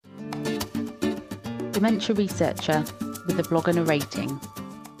dementia researcher with a blog and a rating.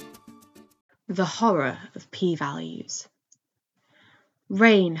 The horror of p-values.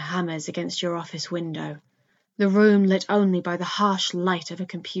 Rain hammers against your office window, the room lit only by the harsh light of a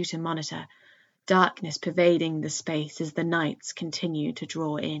computer monitor, darkness pervading the space as the nights continue to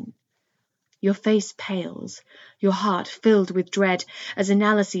draw in. Your face pales, your heart filled with dread as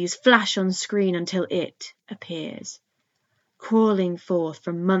analyses flash on screen until it appears. Crawling forth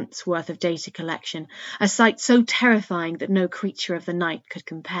from months' worth of data collection, a sight so terrifying that no creature of the night could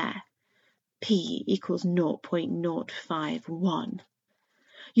compare. P equals 0.051.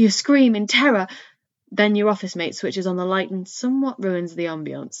 You scream in terror, then your office mate switches on the light and somewhat ruins the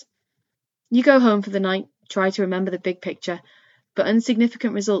ambiance. You go home for the night, try to remember the big picture, but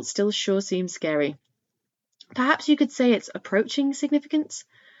insignificant results still sure seem scary. Perhaps you could say it's approaching significance,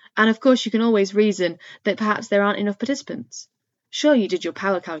 and of course you can always reason that perhaps there aren't enough participants. Sure, you did your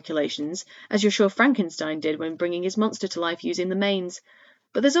power calculations, as you're sure Frankenstein did when bringing his monster to life using the mains,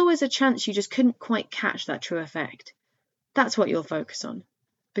 but there's always a chance you just couldn't quite catch that true effect. That's what you'll focus on,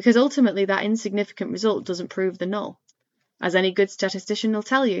 because ultimately that insignificant result doesn't prove the null. As any good statistician will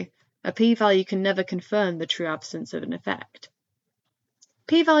tell you, a p-value can never confirm the true absence of an effect.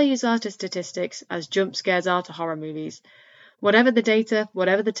 P-values are to statistics as jump scares are to horror movies. Whatever the data,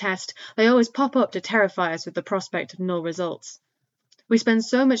 whatever the test, they always pop up to terrify us with the prospect of null results. We spend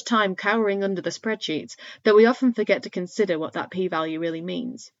so much time cowering under the spreadsheets that we often forget to consider what that p-value really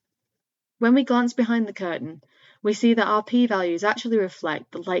means. When we glance behind the curtain, we see that our p-values actually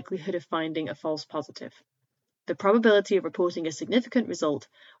reflect the likelihood of finding a false positive, the probability of reporting a significant result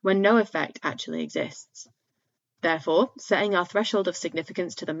when no effect actually exists. Therefore, setting our threshold of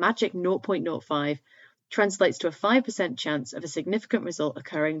significance to the magic 0.05 translates to a 5% chance of a significant result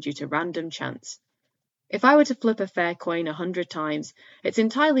occurring due to random chance. If I were to flip a fair coin 100 times, it's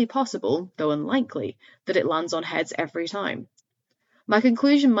entirely possible, though unlikely, that it lands on heads every time. My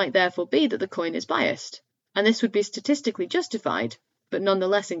conclusion might therefore be that the coin is biased, and this would be statistically justified, but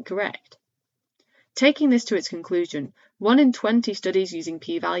nonetheless incorrect. Taking this to its conclusion, 1 in 20 studies using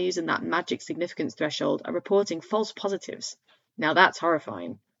p-values and that magic significance threshold are reporting false positives. Now that's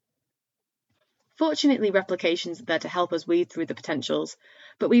horrifying. Fortunately, replications are there to help us weed through the potentials,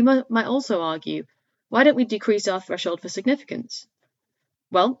 but we might also argue, why don't we decrease our threshold for significance?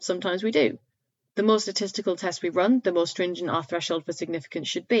 Well, sometimes we do. The more statistical tests we run, the more stringent our threshold for significance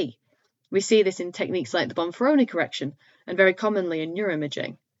should be. We see this in techniques like the Bonferroni correction, and very commonly in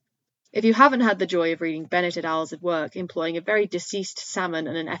neuroimaging. If you haven't had the joy of reading Bennett et al.'s work employing a very deceased salmon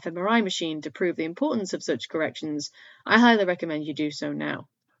and an fMRI machine to prove the importance of such corrections, I highly recommend you do so now.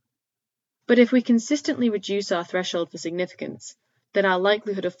 But if we consistently reduce our threshold for significance, then our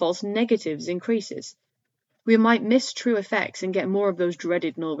likelihood of false negatives increases. We might miss true effects and get more of those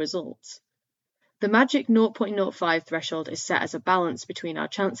dreaded null results. The magic 0.05 threshold is set as a balance between our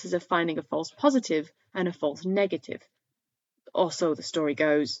chances of finding a false positive and a false negative. Or so the story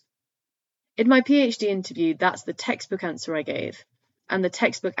goes. In my PhD interview, that's the textbook answer I gave, and the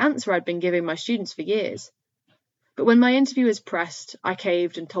textbook answer I'd been giving my students for years. But when my interviewers pressed, I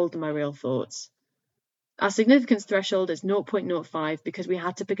caved and told them my real thoughts. Our significance threshold is 0.05 because we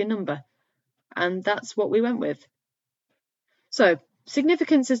had to pick a number, and that's what we went with. So,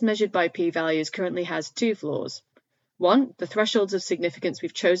 significance as measured by p-values currently has 2 flaws. 1, the thresholds of significance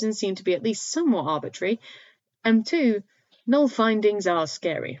we've chosen seem to be at least somewhat arbitrary, and 2, null findings are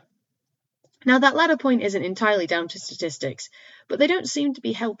scary. Now, that latter point isn't entirely down to statistics, but they don't seem to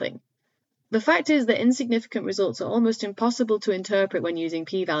be helping. The fact is that insignificant results are almost impossible to interpret when using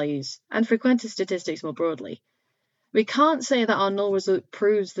p-values, and frequentist statistics more broadly. We can't say that our null result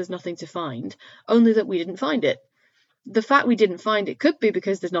proves there's nothing to find, only that we didn't find it. The fact we didn't find it could be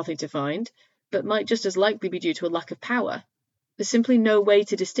because there's nothing to find, but might just as likely be due to a lack of power. There's simply no way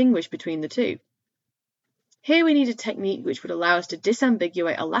to distinguish between the two. Here we need a technique which would allow us to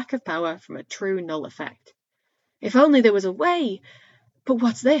disambiguate a lack of power from a true null effect. If only there was a way! But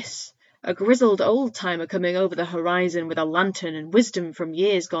what's this? A grizzled old-timer coming over the horizon with a lantern and wisdom from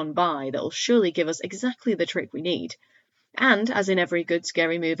years gone by that'll surely give us exactly the trick we need. And, as in every good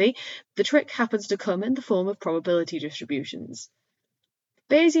scary movie, the trick happens to come in the form of probability distributions.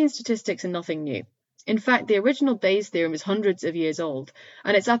 Bayesian statistics are nothing new. In fact, the original Bayes theorem is hundreds of years old,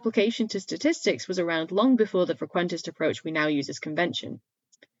 and its application to statistics was around long before the frequentist approach we now use as convention.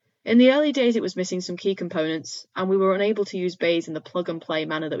 In the early days, it was missing some key components, and we were unable to use Bayes in the plug-and-play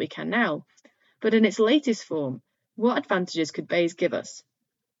manner that we can now. But in its latest form, what advantages could Bayes give us?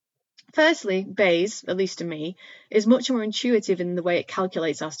 Firstly, Bayes, at least to me, is much more intuitive in the way it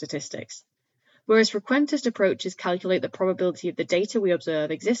calculates our statistics. Whereas frequentist approaches calculate the probability of the data we observe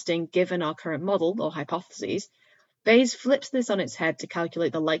existing given our current model or hypotheses, Bayes flips this on its head to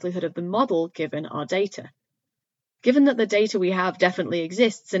calculate the likelihood of the model given our data. Given that the data we have definitely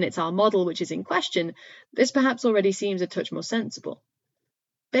exists and it's our model which is in question, this perhaps already seems a touch more sensible.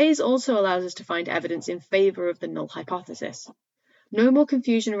 Bayes also allows us to find evidence in favour of the null hypothesis. No more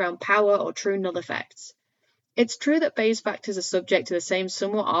confusion around power or true null effects. It's true that Bayes factors are subject to the same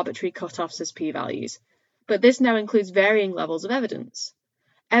somewhat arbitrary cutoffs as p-values, but this now includes varying levels of evidence.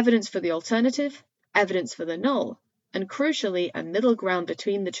 Evidence for the alternative, evidence for the null, and crucially a middle ground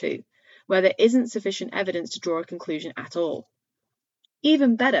between the two, where there isn't sufficient evidence to draw a conclusion at all.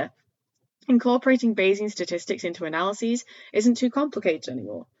 Even better, incorporating Bayesian statistics into analyses isn't too complicated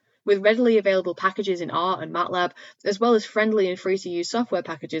anymore, with readily available packages in R and MATLAB, as well as friendly and free-to-use software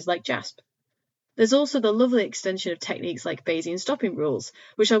packages like JASP. There's also the lovely extension of techniques like Bayesian stopping rules,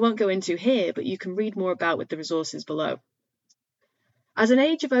 which I won't go into here, but you can read more about with the resources below. As an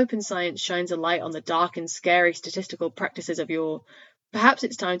age of open science shines a light on the dark and scary statistical practices of yore, perhaps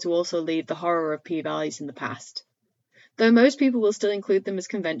it's time to also leave the horror of p-values in the past. Though most people will still include them as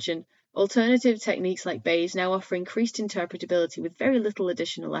convention, alternative techniques like Bayes now offer increased interpretability with very little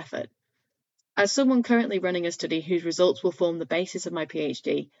additional effort. As someone currently running a study whose results will form the basis of my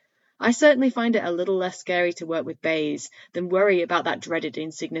PhD, I certainly find it a little less scary to work with Bayes than worry about that dreaded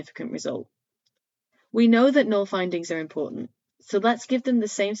insignificant result. We know that null findings are important, so let's give them the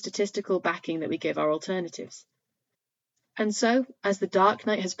same statistical backing that we give our alternatives. And so, as the dark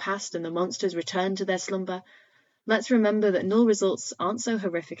night has passed and the monsters return to their slumber, let's remember that null results aren't so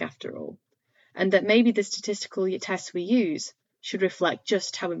horrific after all, and that maybe the statistical tests we use should reflect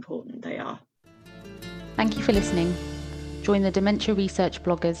just how important they are. Thank you for listening. Join the Dementia Research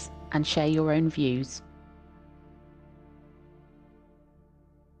bloggers and share your own views.